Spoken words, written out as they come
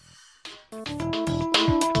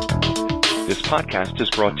This podcast is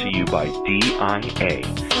brought to you by DIA,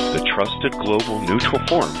 the trusted global neutral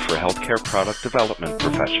forum for healthcare product development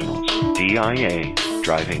professionals. DIA,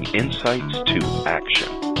 driving insights to action.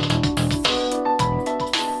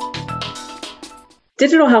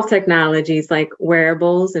 Digital health technologies like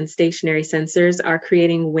wearables and stationary sensors are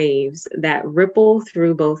creating waves that ripple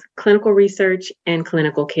through both clinical research and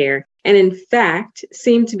clinical care, and in fact,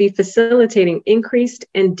 seem to be facilitating increased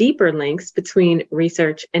and deeper links between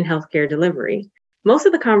research and healthcare delivery. Most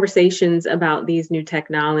of the conversations about these new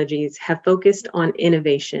technologies have focused on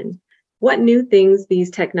innovation, what new things these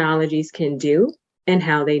technologies can do, and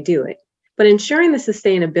how they do it. But ensuring the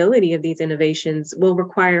sustainability of these innovations will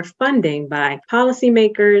require funding by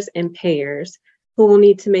policymakers and payers who will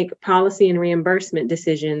need to make policy and reimbursement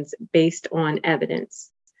decisions based on evidence.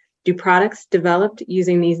 Do products developed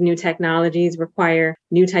using these new technologies require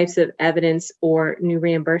new types of evidence or new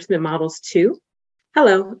reimbursement models too?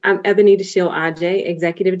 Hello, I'm Ebony Dashiell-Adjei,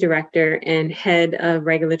 Executive Director and Head of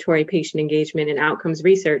Regulatory Patient Engagement and Outcomes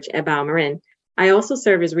Research at BioMarin. I also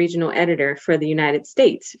serve as Regional Editor for the United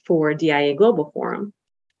States for DIA Global Forum.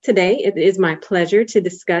 Today, it is my pleasure to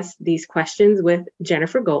discuss these questions with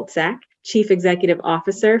Jennifer Goldsack, Chief Executive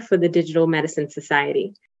Officer for the Digital Medicine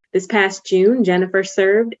Society. This past June, Jennifer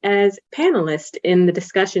served as panelist in the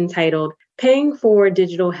discussion titled Paying for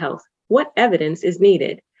Digital Health, What Evidence is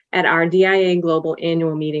Needed? At our DIA Global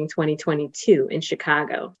Annual Meeting 2022 in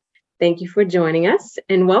Chicago. Thank you for joining us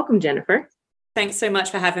and welcome, Jennifer. Thanks so much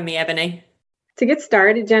for having me, Ebony. To get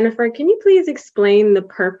started, Jennifer, can you please explain the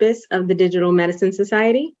purpose of the Digital Medicine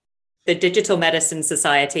Society? The Digital Medicine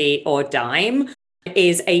Society, or DIME,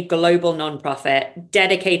 is a global nonprofit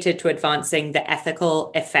dedicated to advancing the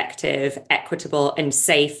ethical, effective, equitable, and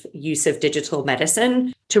safe use of digital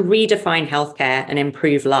medicine to redefine healthcare and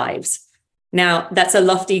improve lives. Now, that's a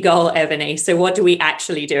lofty goal, Ebony. So what do we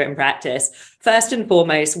actually do in practice? First and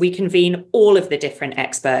foremost, we convene all of the different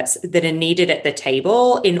experts that are needed at the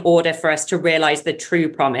table in order for us to realize the true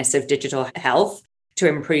promise of digital health to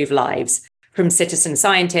improve lives, from citizen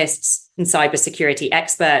scientists and cybersecurity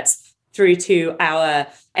experts through to our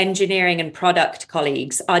engineering and product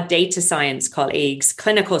colleagues, our data science colleagues,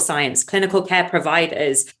 clinical science, clinical care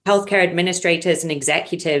providers, healthcare administrators and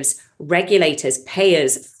executives, regulators,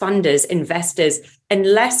 payers, funders, investors.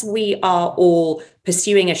 Unless we are all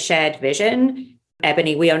pursuing a shared vision,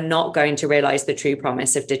 Ebony, we are not going to realize the true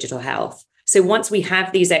promise of digital health. So once we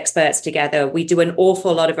have these experts together, we do an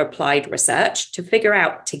awful lot of applied research to figure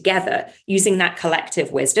out together, using that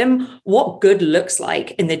collective wisdom, what good looks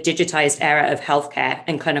like in the digitized era of healthcare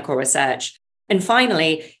and clinical research. And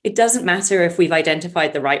finally, it doesn't matter if we've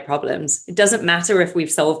identified the right problems. It doesn't matter if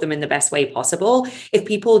we've solved them in the best way possible. If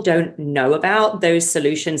people don't know about those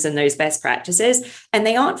solutions and those best practices, and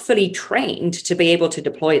they aren't fully trained to be able to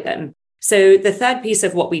deploy them. So the third piece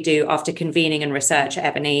of what we do after convening and research,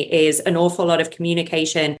 Ebony, is an awful lot of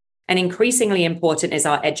communication, and increasingly important is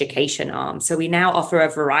our education arm. So we now offer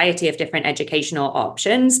a variety of different educational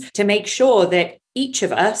options to make sure that each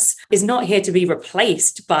of us is not here to be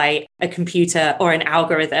replaced by a computer or an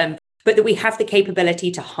algorithm, but that we have the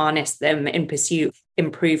capability to harness them and pursue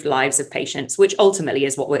improved lives of patients, which ultimately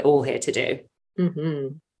is what we're all here to do.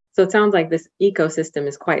 Mm-hmm. So it sounds like this ecosystem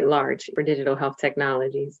is quite large for digital health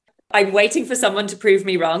technologies. I'm waiting for someone to prove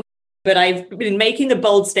me wrong, but I've been making the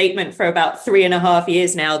bold statement for about 3.5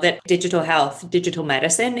 years now that digital health, digital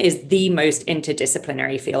medicine is the most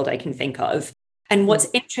interdisciplinary field I can think of. And what's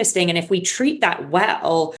interesting, and if we treat that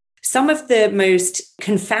well, some of the most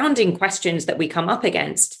confounding questions that we come up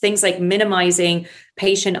against, things like minimizing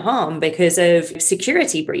patient harm because of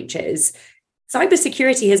security breaches.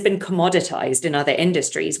 Cybersecurity has been commoditized in other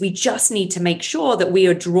industries. We just need to make sure that we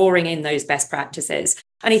are drawing in those best practices.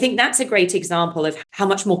 And I think that's a great example of how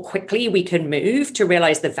much more quickly we can move to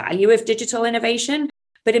realize the value of digital innovation,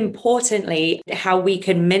 but importantly, how we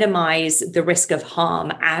can minimize the risk of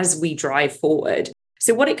harm as we drive forward.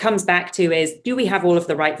 So what it comes back to is, do we have all of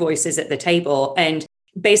the right voices at the table? And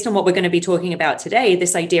based on what we're going to be talking about today,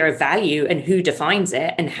 this idea of value and who defines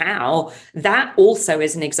it and how, that also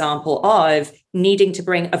is an example of needing to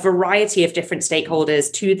bring a variety of different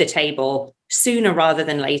stakeholders to the table sooner rather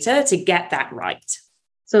than later to get that right.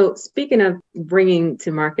 So speaking of bringing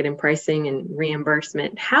to market and pricing and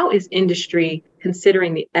reimbursement, how is industry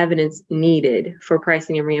considering the evidence needed for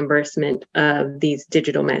pricing and reimbursement of these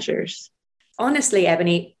digital measures? Honestly,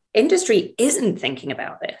 Ebony, industry isn't thinking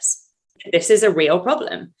about this. This is a real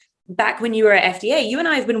problem. Back when you were at FDA, you and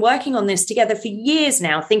I have been working on this together for years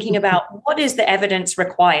now, thinking about what is the evidence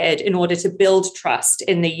required in order to build trust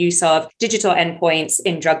in the use of digital endpoints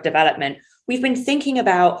in drug development. We've been thinking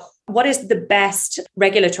about what is the best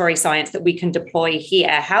regulatory science that we can deploy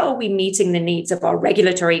here? How are we meeting the needs of our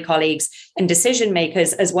regulatory colleagues and decision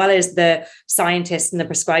makers, as well as the scientists and the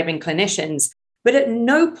prescribing clinicians? But at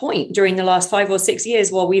no point during the last 5 or 6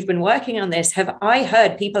 years while we've been working on this have I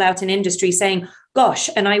heard people out in industry saying, gosh,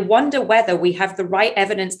 and I wonder whether we have the right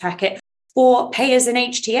evidence packet for payers and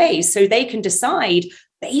HTAs so they can decide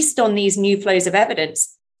based on these new flows of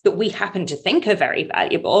evidence that we happen to think are very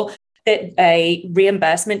valuable, that a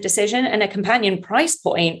reimbursement decision and a companion price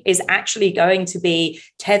point is actually going to be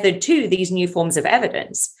tethered to these new forms of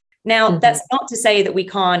evidence. Now, that's not to say that we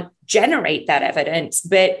can't generate that evidence,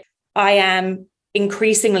 but I am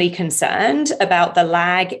increasingly concerned about the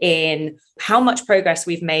lag in how much progress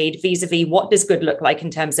we've made vis-a-vis what does good look like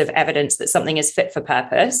in terms of evidence that something is fit for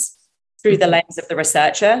purpose through the lens of the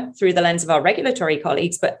researcher, through the lens of our regulatory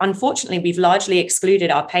colleagues. But unfortunately, we've largely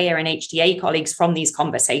excluded our payer and HTA colleagues from these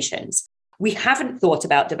conversations. We haven't thought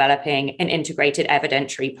about developing an integrated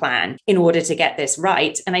evidentiary plan in order to get this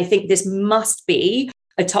right. And I think this must be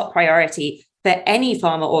a top priority for any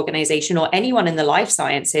pharma organization or anyone in the life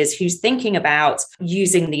sciences who's thinking about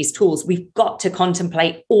using these tools. We've got to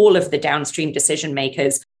contemplate all of the downstream decision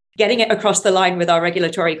makers. Getting it across the line with our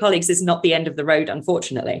regulatory colleagues is not the end of the road,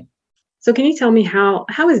 unfortunately. So can you tell me how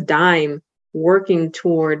is DIME working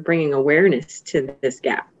toward bringing awareness to this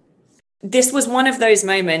gap? This was one of those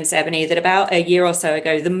moments, Ebony, that about a year or so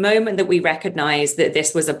ago, the moment that we recognized that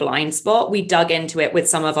this was a blind spot, we dug into it with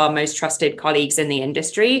some of our most trusted colleagues in the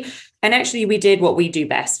industry. And actually, we did what we do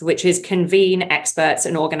best, which is convene experts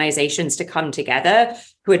and organizations to come together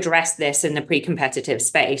to address this in the pre-competitive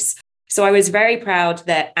space. So I was very proud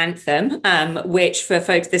that Anthem, which for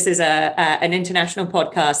folks, this is an international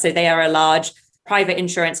podcast. So they are a large private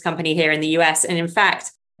insurance company here in the US. And in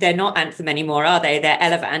fact, they're not Anthem anymore, are they? They're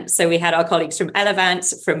Elevance. So we had our colleagues from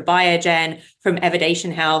Elevance, from Biogen, from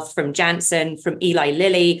Evidation Health, from Janssen, from Eli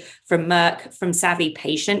Lilly, from Merck, from Savvy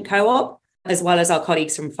Patient Co-op, as well as our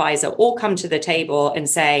colleagues from Pfizer, all come to the table and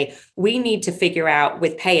say, we need to figure out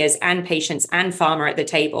with payers and patients and pharma at the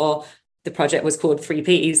table, the project was called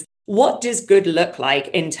 3Ps, what does good look like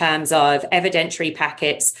in terms of evidentiary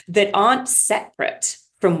packets that aren't separate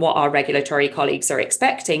from what our regulatory colleagues are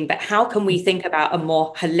expecting, but how can we think about a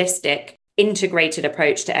more holistic, integrated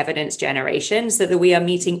approach to evidence generation so that we are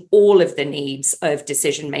meeting all of the needs of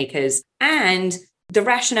decision makers? And the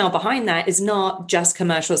rationale behind that is not just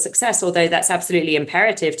commercial success, although that's absolutely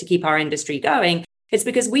imperative to keep our industry going. It's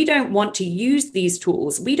because we don't want to use these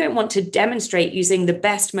tools. We don't want to demonstrate using the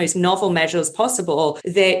best, most novel measures possible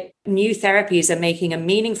that new therapies are making a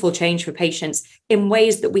meaningful change for patients in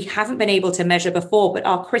ways that we haven't been able to measure before, but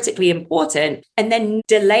are critically important, and then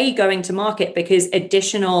delay going to market because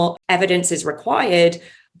additional evidence is required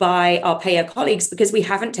by our payer colleagues because we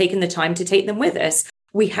haven't taken the time to take them with us.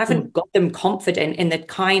 We haven't got them confident in the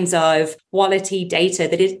kinds of quality data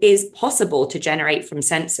that it is possible to generate from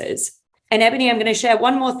sensors. And Ebony, I'm going to share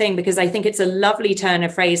one more thing because I think it's a lovely turn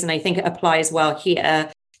of phrase and I think it applies well here.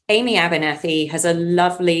 Amy Abernethy has a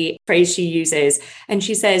lovely phrase she uses, and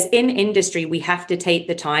she says, in industry, we have to take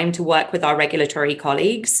the time to work with our regulatory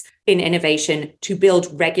colleagues in innovation to build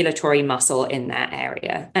regulatory muscle in that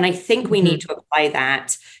area. And I think we need to apply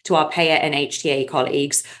that to our payer and HTA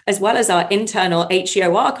colleagues, as well as our internal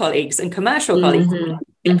HEOR colleagues and commercial colleagues who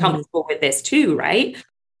are comfortable with this too, right?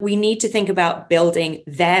 We need to think about building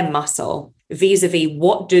their muscle vis-a-vis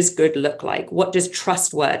what does good look like? What does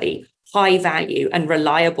trustworthy, high value, and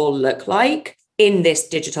reliable look like in this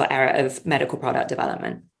digital era of medical product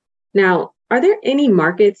development? Now, are there any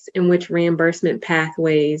markets in which reimbursement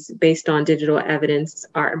pathways based on digital evidence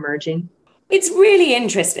are emerging? It's really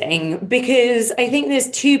interesting because I think there's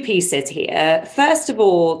two pieces here. First of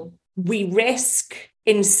all, we risk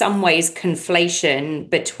in some ways conflation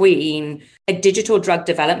between a digital drug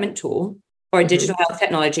development tool or a digital health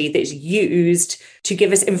technology that's used to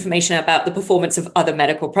give us information about the performance of other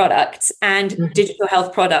medical products and digital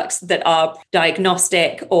health products that are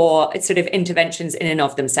diagnostic or sort of interventions in and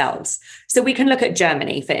of themselves. So we can look at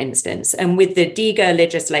Germany, for instance, and with the DiGA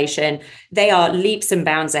legislation, they are leaps and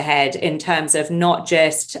bounds ahead in terms of not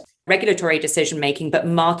just regulatory decision-making, but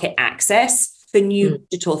market access for new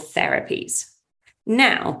digital therapies.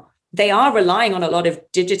 Now, they are relying on a lot of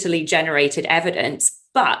digitally generated evidence,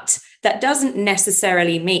 but that doesn't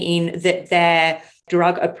necessarily mean that their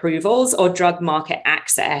drug approvals or drug market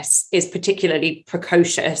access is particularly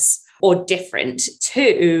precocious or different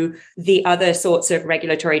to the other sorts of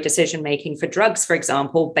regulatory decision-making for drugs, for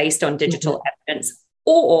example, based on digital evidence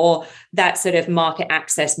or that sort of market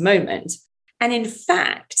access moment. And in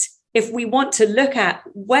fact, if we want to look at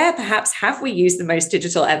where perhaps have we used the most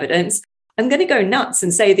digital evidence, I'm going to go nuts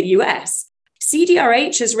and say the US.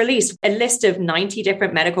 CDRH has released a list of 90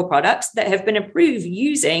 different medical products that have been approved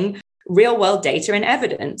using real-world data and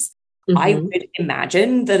evidence. I would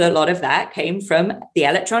imagine that a lot of that came from the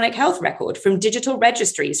electronic health record, from digital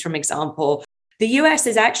registries, for example. The US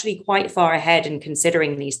is actually quite far ahead in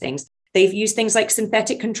considering these things. They've used things like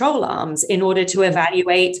synthetic control arms in order to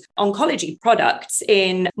evaluate oncology products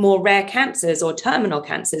in more rare cancers or terminal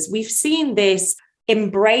cancers. We've seen this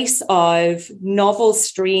embrace of novel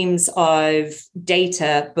streams of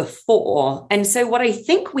data before. And so what I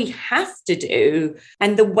think we have to do,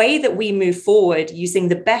 and the way that we move forward using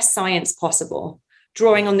the best science possible,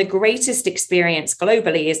 drawing on the greatest experience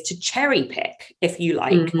globally, is to cherry pick, if you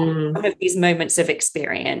like, some of these moments of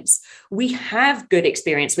experience. We have good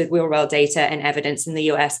experience with real-world data and evidence in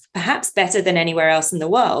the US, perhaps better than anywhere else in the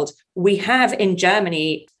world. We have in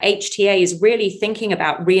Germany, HTAs really thinking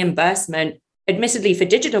about reimbursement, admittedly for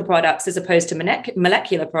digital products as opposed to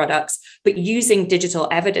molecular products, but using digital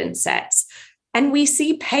evidence sets. And we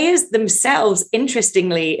see payers themselves,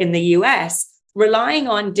 interestingly, in the US, relying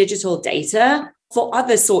on digital data for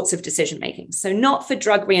other sorts of decision making. So not for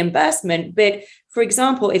drug reimbursement, but for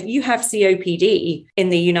example, if you have COPD in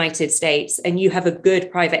the United States and you have a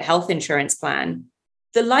good private health insurance plan,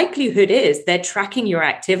 the likelihood is they're tracking your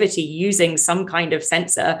activity using some kind of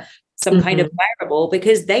sensor, some kind of wearable,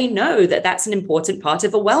 because they know that that's an important part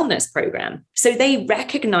of a wellness program. So they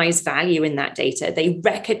recognize value in that data. They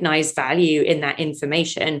recognize value in that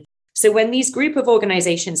information. So when these group of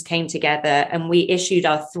organizations came together and we issued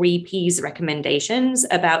our 3Ps recommendations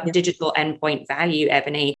about digital endpoint value,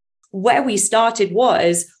 Ebony, where we started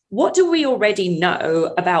was, what do we already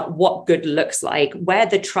know about what good looks like, where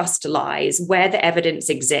the trust lies, where the evidence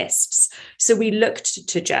exists? So we looked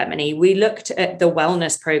to Germany, we looked at the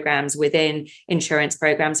wellness programs within insurance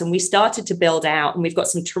programs, and we started to build out, and we've got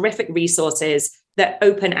some terrific resources that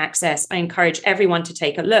open access. I encourage everyone to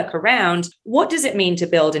take a look around. What does it mean to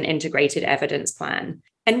build an integrated evidence plan?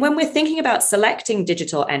 And when we're thinking about selecting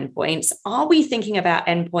digital endpoints, are we thinking about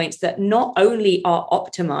endpoints that not only are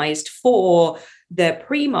optimized for the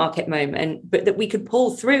pre-market moment, but that we could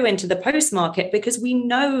pull through into the post-market, because we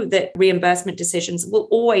know that reimbursement decisions will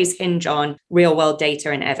always hinge on real-world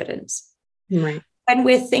data and evidence. Right. When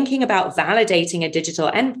we're thinking about validating a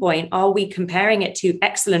digital endpoint, are we comparing it to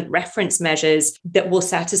excellent reference measures that will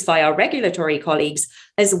satisfy our regulatory colleagues,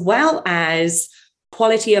 as well as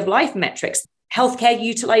quality of life metrics, healthcare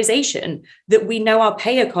utilization that we know our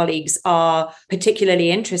payer colleagues are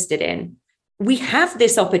particularly interested in? We have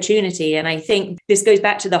this opportunity, and I think this goes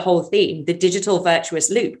back to the whole theme, the digital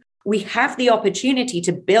virtuous loop. We have the opportunity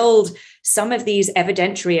to build some of these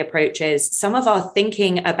evidentiary approaches, some of our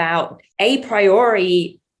thinking about a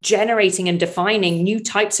priori generating and defining new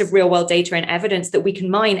types of real-world data and evidence that we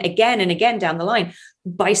can mine again and again down the line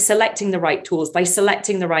by selecting the right tools, by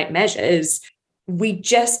selecting the right measures. We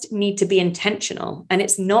just need to be intentional. And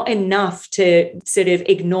it's not enough to sort of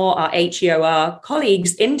ignore our HEOR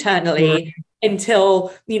colleagues internally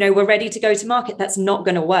until, we're ready to go to market. That's not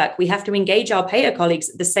going to work. We have to engage our payer colleagues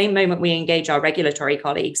at the same moment we engage our regulatory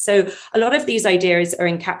colleagues. So a lot of these ideas are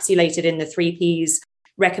encapsulated in the 3Ps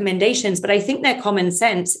recommendations, but I think they're common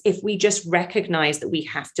sense if we just recognize that we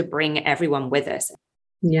have to bring everyone with us.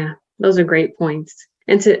 Yeah, those are great points.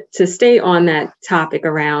 And to stay on that topic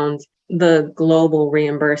around the global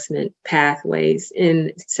reimbursement pathways,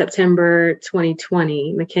 in September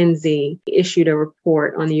 2020, McKinsey issued a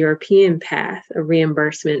report on the European path of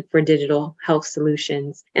reimbursement for digital health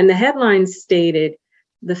solutions. And the headline stated,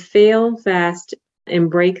 the fail fast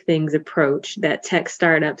and break things approach that tech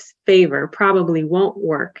startups favor probably won't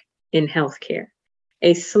work in healthcare.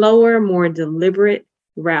 A slower, more deliberate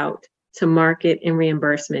route to market and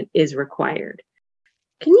reimbursement is required.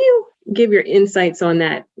 Can you give your insights on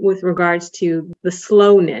that with regards to the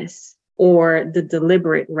slowness or the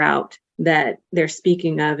deliberate route that they're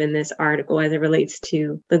speaking of in this article as it relates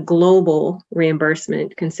to the global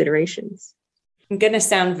reimbursement considerations? I'm going to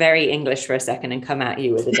sound very English for a second and come at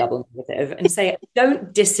you with a double negative and say, I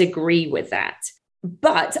don't disagree with that.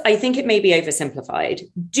 But I think it may be oversimplified.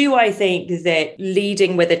 Do I think that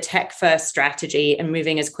leading with a tech-first strategy and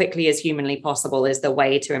moving as quickly as humanly possible is the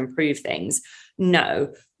way to improve things?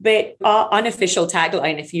 No. But our unofficial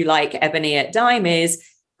tagline, if you like, Ebony, at Dime is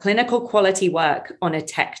clinical quality work on a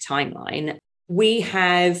tech timeline. We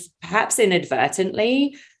have, perhaps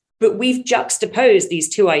inadvertently, but we've juxtaposed these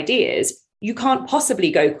two ideas. You can't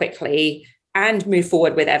possibly go quickly and move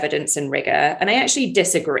forward with evidence and rigor. And I actually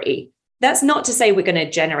disagree. That's not to say we're going to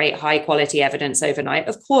generate high quality evidence overnight.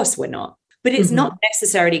 Of course we're not. but it's not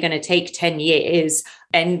necessarily going to take 10 years.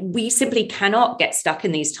 And we simply cannot get stuck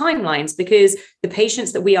in these timelines because the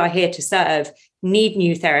patients that we are here to serve need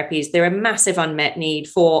new therapies. There are massive unmet need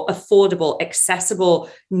for affordable, accessible,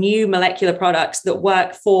 new molecular products that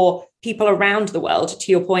work for people around the world,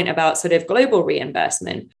 to your point about sort of global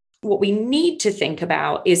reimbursement. What we need to think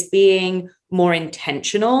about is being more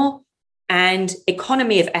intentional and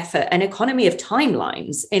economy of effort and economy of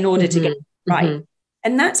timelines in order to get it right.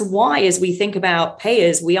 And that's why, as we think about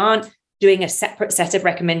payers, we aren't doing a separate set of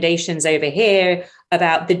recommendations over here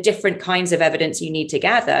about the different kinds of evidence you need to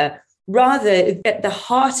gather. Rather, at the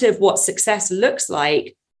heart of what success looks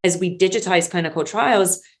like as we digitize clinical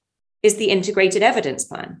trials is the integrated evidence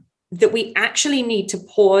plan, that we actually need to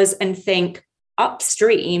pause and think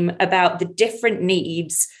upstream about the different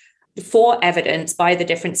needs for evidence by the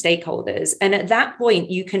different stakeholders. And at that point,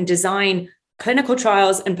 you can design clinical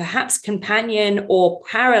trials and perhaps companion or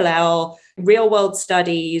parallel real-world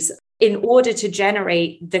studies in order to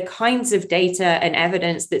generate the kinds of data and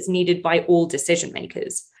evidence that's needed by all decision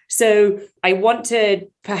makers. So I want to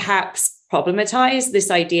perhaps problematize this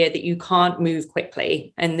idea that you can't move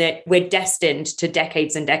quickly and that we're destined to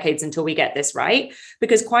decades and decades until we get this right.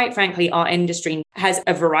 Because quite frankly, our industry has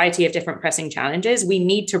a variety of different pressing challenges. We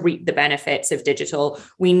need to reap the benefits of digital.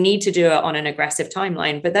 We need to do it on an aggressive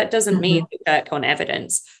timeline, but that doesn't mean work on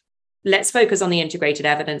evidence. Let's focus on the integrated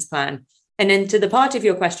evidence plan. And then to the part of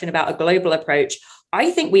your question about a global approach,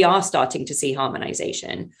 I think we are starting to see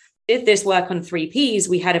harmonization. Did this work on 3Ps,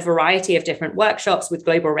 we had a variety of different workshops with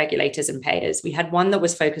global regulators and payers. We had one that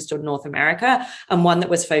was focused on North America and one that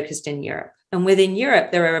was focused in Europe. And within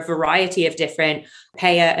Europe, there are a variety of different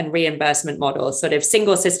payer and reimbursement models, sort of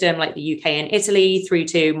single system like the UK and Italy, through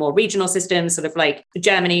to more regional systems, sort of like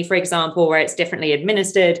Germany, for example, where it's differently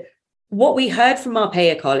administered. What we heard from our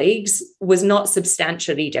payer colleagues was not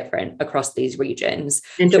substantially different across these regions.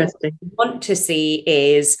 Interesting. What we want to see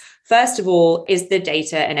is, first of all, is the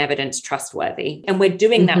data and evidence trustworthy? And we're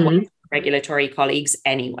doing that with regulatory colleagues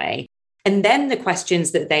anyway. And then the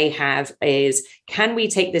questions that they have is, can we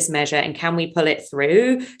take this measure and can we pull it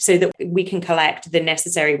through so that we can collect the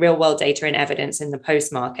necessary real-world data and evidence in the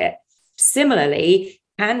post-market? Similarly,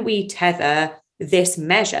 can we tether this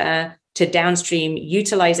measure to downstream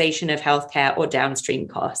utilization of healthcare or downstream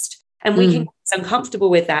cost? And we can get uncomfortable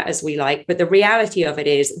with that as we like, but the reality of it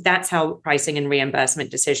is that's how pricing and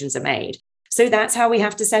reimbursement decisions are made. So that's how we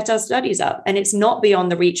have to set our studies up. And it's not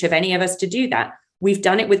beyond the reach of any of us to do that. We've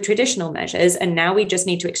done it with traditional measures, and now we just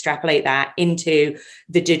need to extrapolate that into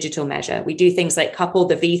the digital measure. We do things like couple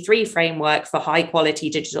the V3 framework for high quality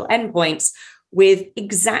digital endpoints with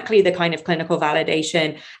exactly the kind of clinical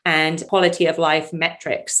validation and quality of life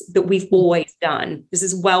metrics that we've always done. This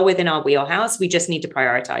is well within our wheelhouse. We just need to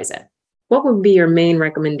prioritize it. What would be your main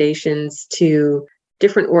recommendations to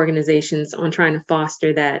different organizations on trying to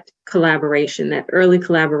foster that collaboration, that early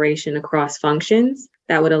collaboration across functions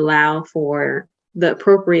that would allow for the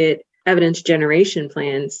appropriate evidence generation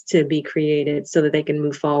plans to be created so that they can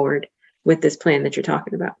move forward with this plan that you're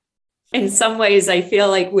talking about? In some ways, I feel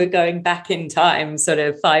like we're going back in time, sort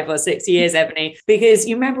of 5 or 6 years, Ebony, because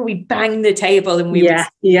you remember we banged the table and we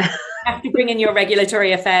have to bring in your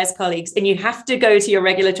regulatory affairs colleagues, and you have to go to your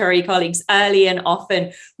regulatory colleagues early and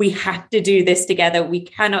often. We have to do this together. We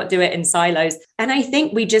cannot do it in silos. And I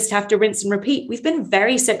think we just have to rinse and repeat. We've been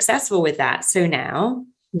very successful with that. So now,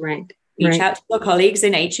 reach out to your colleagues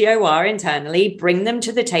in HEOR internally, bring them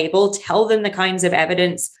to the table, tell them the kinds of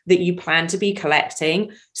evidence that you plan to be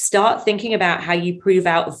collecting, start thinking about how you prove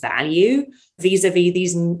out value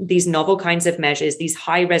vis-a-vis these novel kinds of measures, these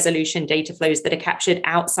high resolution data flows that are captured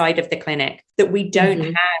outside of the clinic, that we don't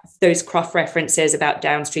have those cross-references about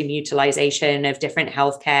downstream utilization of different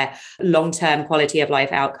healthcare, long-term quality of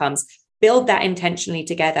life outcomes. Build that intentionally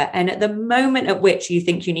together. And at the moment at which you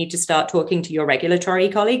think you need to start talking to your regulatory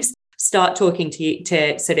colleagues, start talking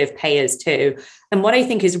to sort of payers too. And what I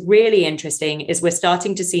think is really interesting is we're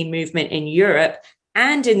starting to see movement in Europe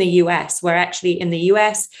and in the US, where actually in the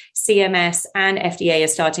US, CMS and FDA are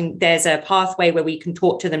starting, there's a pathway where we can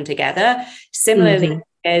talk to them together. Similarly,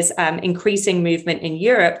 there's increasing movement in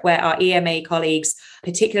Europe where our EMA colleagues,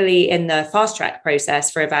 particularly in the fast track process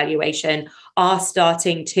for evaluation, are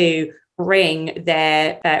starting to bring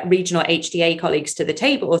their regional HTA colleagues to the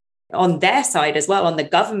table. On their side as well, on the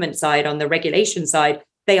government side, on the regulation side,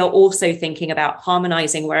 they are also thinking about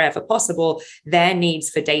harmonizing wherever possible their needs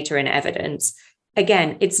for data and evidence.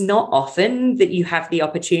 Again, it's not often that you have the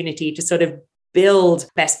opportunity to sort of build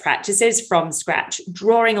best practices from scratch,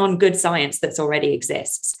 drawing on good science that's already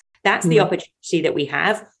exists. That's the opportunity that we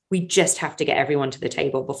have. We just have to get everyone to the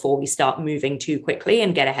table before we start moving too quickly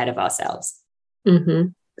and get ahead of ourselves. Mm-hmm.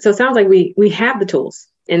 So it sounds like we have the tools,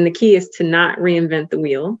 and the key is to not reinvent the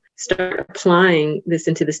wheel, start applying this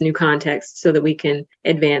into this new context so that we can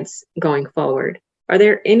advance going forward. Are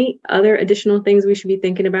there any other additional things we should be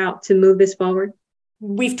thinking about to move this forward?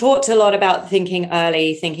 We've talked a lot about thinking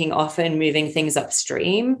early, thinking often, moving things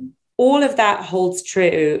upstream. All of that holds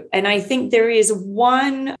true. And I think there is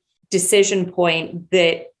one decision point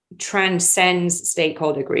that transcends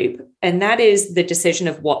stakeholder group, and that is the decision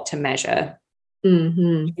of what to measure.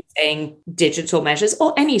 Mm-hmm. Using digital measures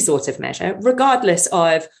or any sort of measure, regardless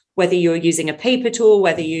of whether you're using a paper tool,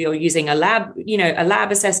 whether you're using a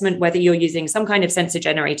lab assessment, whether you're using some kind of sensor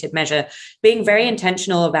generated measure, being very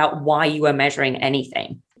intentional about why you are measuring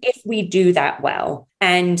anything. If we do that well,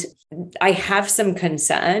 and I have some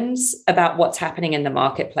concerns about what's happening in the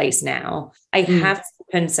marketplace now. I have some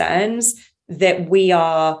concerns that we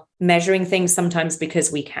are measuring things sometimes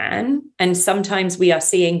because we can, and sometimes we are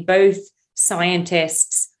seeing both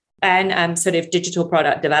scientists and sort of digital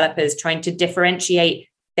product developers trying to differentiate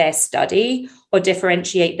their study or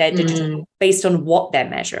differentiate their digital based on what they're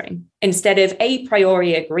measuring, instead of a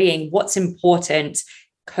priori agreeing what's important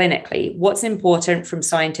clinically, what's important from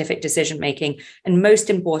scientific decision making, and most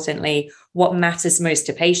importantly, what matters most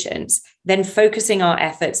to patients, then focusing our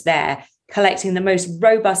efforts there, collecting the most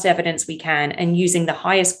robust evidence we can, and using the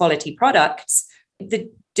highest quality products. The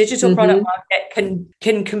digital product market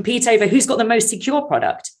can compete over who's got the most secure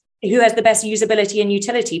product, who has the best usability and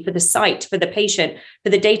utility for the site, for the patient, for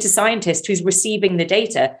the data scientist who's receiving the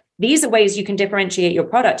data. These are ways you can differentiate your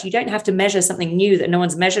product. You don't have to measure something new that no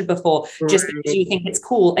one's measured before just because you think it's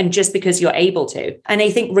cool and just because you're able to. And I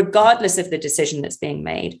think regardless of the decision that's being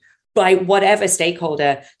made by whatever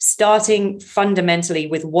stakeholder, starting fundamentally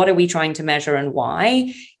with what are we trying to measure and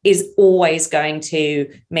why is always going to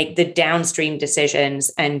make the downstream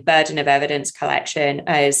decisions and burden of evidence collection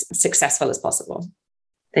as successful as possible.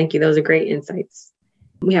 Thank you. Those are great insights.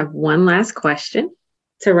 We have one last question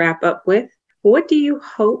to wrap up with. What do you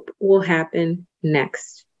hope will happen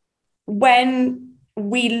next? When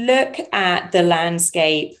we look at the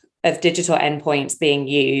landscape of digital endpoints being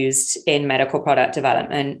used in medical product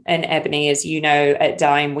development, and Ebony, as you know, at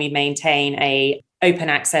Dyme, we maintain an open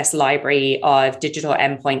access library of digital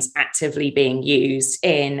endpoints actively being used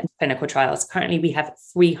in clinical trials. Currently, we have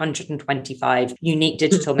 325 unique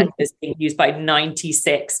digital measures being used by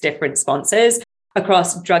 96 different sponsors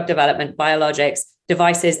across drug development, biologics,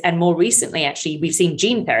 devices, and more recently, actually, we've seen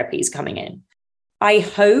gene therapies coming in. I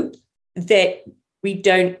hope that we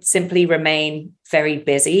don't simply remain very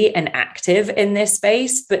busy and active in this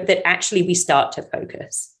space, but that actually we start to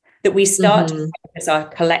focus, that we start to focus our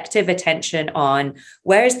collective attention on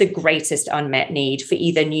where is the greatest unmet need for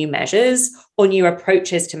either new measures or new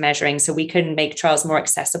approaches to measuring so we can make trials more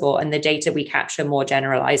accessible and the data we capture more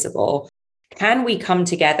generalizable. Can we come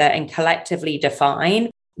together and collectively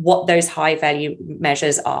define what those high value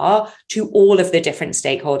measures are to all of the different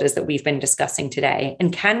stakeholders that we've been discussing today?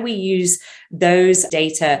 And can we use those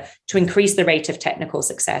data to increase the rate of technical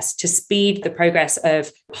success, to speed the progress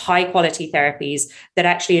of high quality therapies that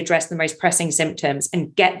actually address the most pressing symptoms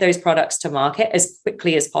and get those products to market as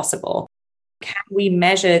quickly as possible? Can we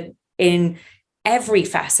measure in every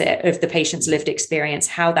facet of the patient's lived experience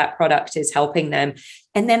how that product is helping them?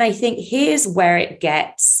 And then I think here's where it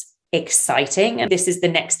gets exciting. And this is the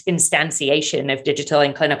next instantiation of digital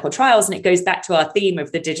in clinical trials. And it goes back to our theme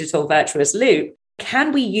of the digital virtuous loop.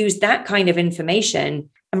 Can we use that kind of information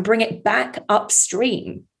and bring it back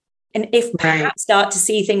upstream? And if perhaps start to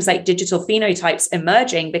see things like digital phenotypes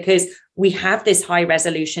emerging because we have this high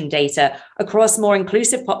resolution data across more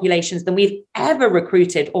inclusive populations than we've ever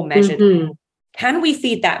recruited or measured. Can we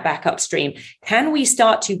feed that back upstream? Can we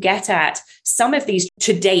start to get at some of these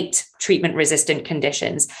to date treatment resistant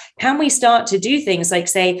conditions? Can we start to do things like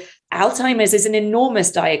say, Alzheimer's is an enormous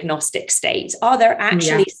diagnostic state. Are there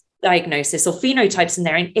actually diagnosis or phenotypes in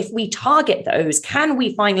there? And if we target those, can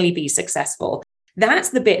we finally be successful?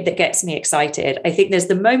 That's the bit that gets me excited. I think there's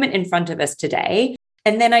the moment in front of us today.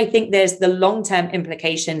 And then I think there's the long-term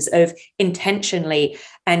implications of intentionally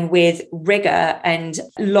and with rigor and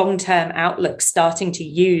long-term outlook starting to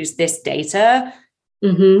use this data,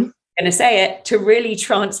 I'm going to say it, to really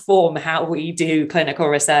transform how we do clinical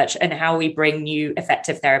research and how we bring new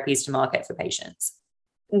effective therapies to market for patients.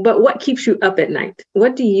 But what keeps you up at night?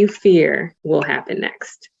 What do you fear will happen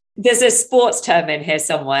next? There's a sports term in here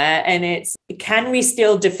somewhere, and it's, can we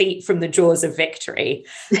still defeat from the jaws of victory?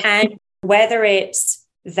 And whether it's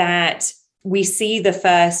that we see the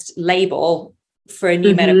first label for a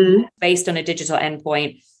new medical based on a digital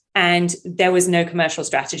endpoint, and there was no commercial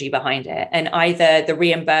strategy behind it. And either the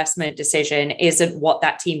reimbursement decision isn't what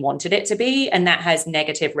that team wanted it to be, and that has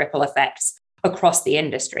negative ripple effects across the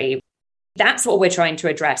industry. That's what we're trying to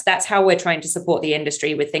address. That's how we're trying to support the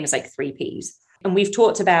industry with things like 3Ps. And we've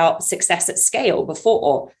talked about success at scale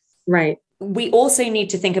before. Right. We also need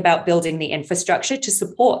to think about building the infrastructure to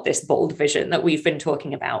support this bold vision that we've been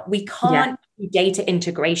talking about. We can't do data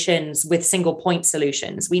integrations with single point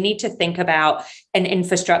solutions. We need to think about an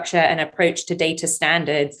infrastructure and approach to data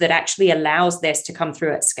standards that actually allows this to come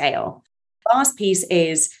through at scale. Last piece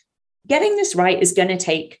is getting this right is going to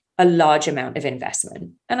take a large amount of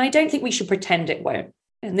investment. And I don't think we should pretend it won't.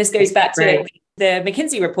 And this goes back to the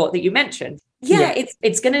McKinsey report that you mentioned.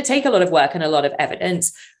 It's going to take a lot of work and a lot of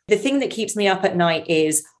evidence. The thing that keeps me up at night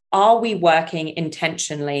is, are we working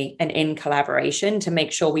intentionally and in collaboration to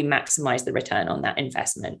make sure we maximize the return on that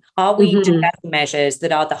investment? Are we developing measures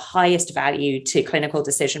that are the highest value to clinical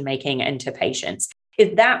decision-making and to patients?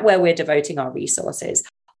 Is that where we're devoting our resources?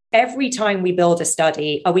 Every time we build a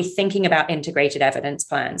study, are we thinking about integrated evidence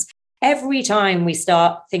plans? Every time we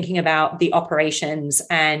start thinking about the operations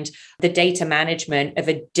and the data management of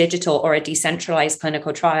a digital or a decentralized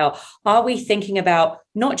clinical trial, are we thinking about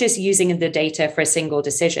not just using the data for a single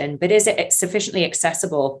decision, but is it sufficiently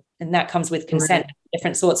accessible? And that comes with consent,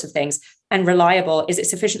 different sorts of things, and reliable. Is it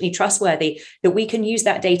sufficiently trustworthy that we can use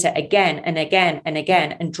that data again and again and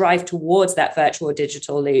again and drive towards that virtual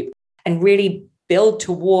digital loop and really build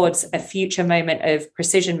towards a future moment of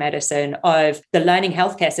precision medicine, of the learning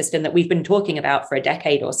healthcare system that we've been talking about for a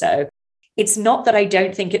decade or so? It's not that I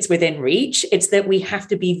don't think it's within reach. It's that we have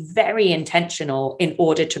to be very intentional in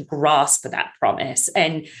order to grasp that promise,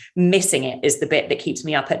 and missing it is the bit that keeps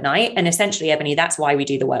me up at night. And essentially, Ebony, that's why we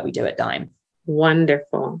do the work we do at Dyme.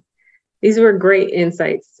 Wonderful. These were great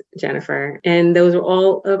insights, Jennifer. And those are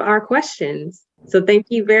all of our questions. So thank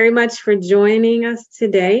you very much for joining us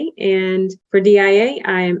today. And for DIA,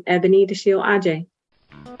 I am Ebony Dashiell-Adjei.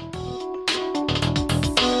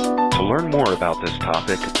 To learn more about this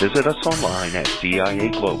topic, visit us online at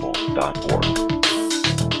diaglobal.org.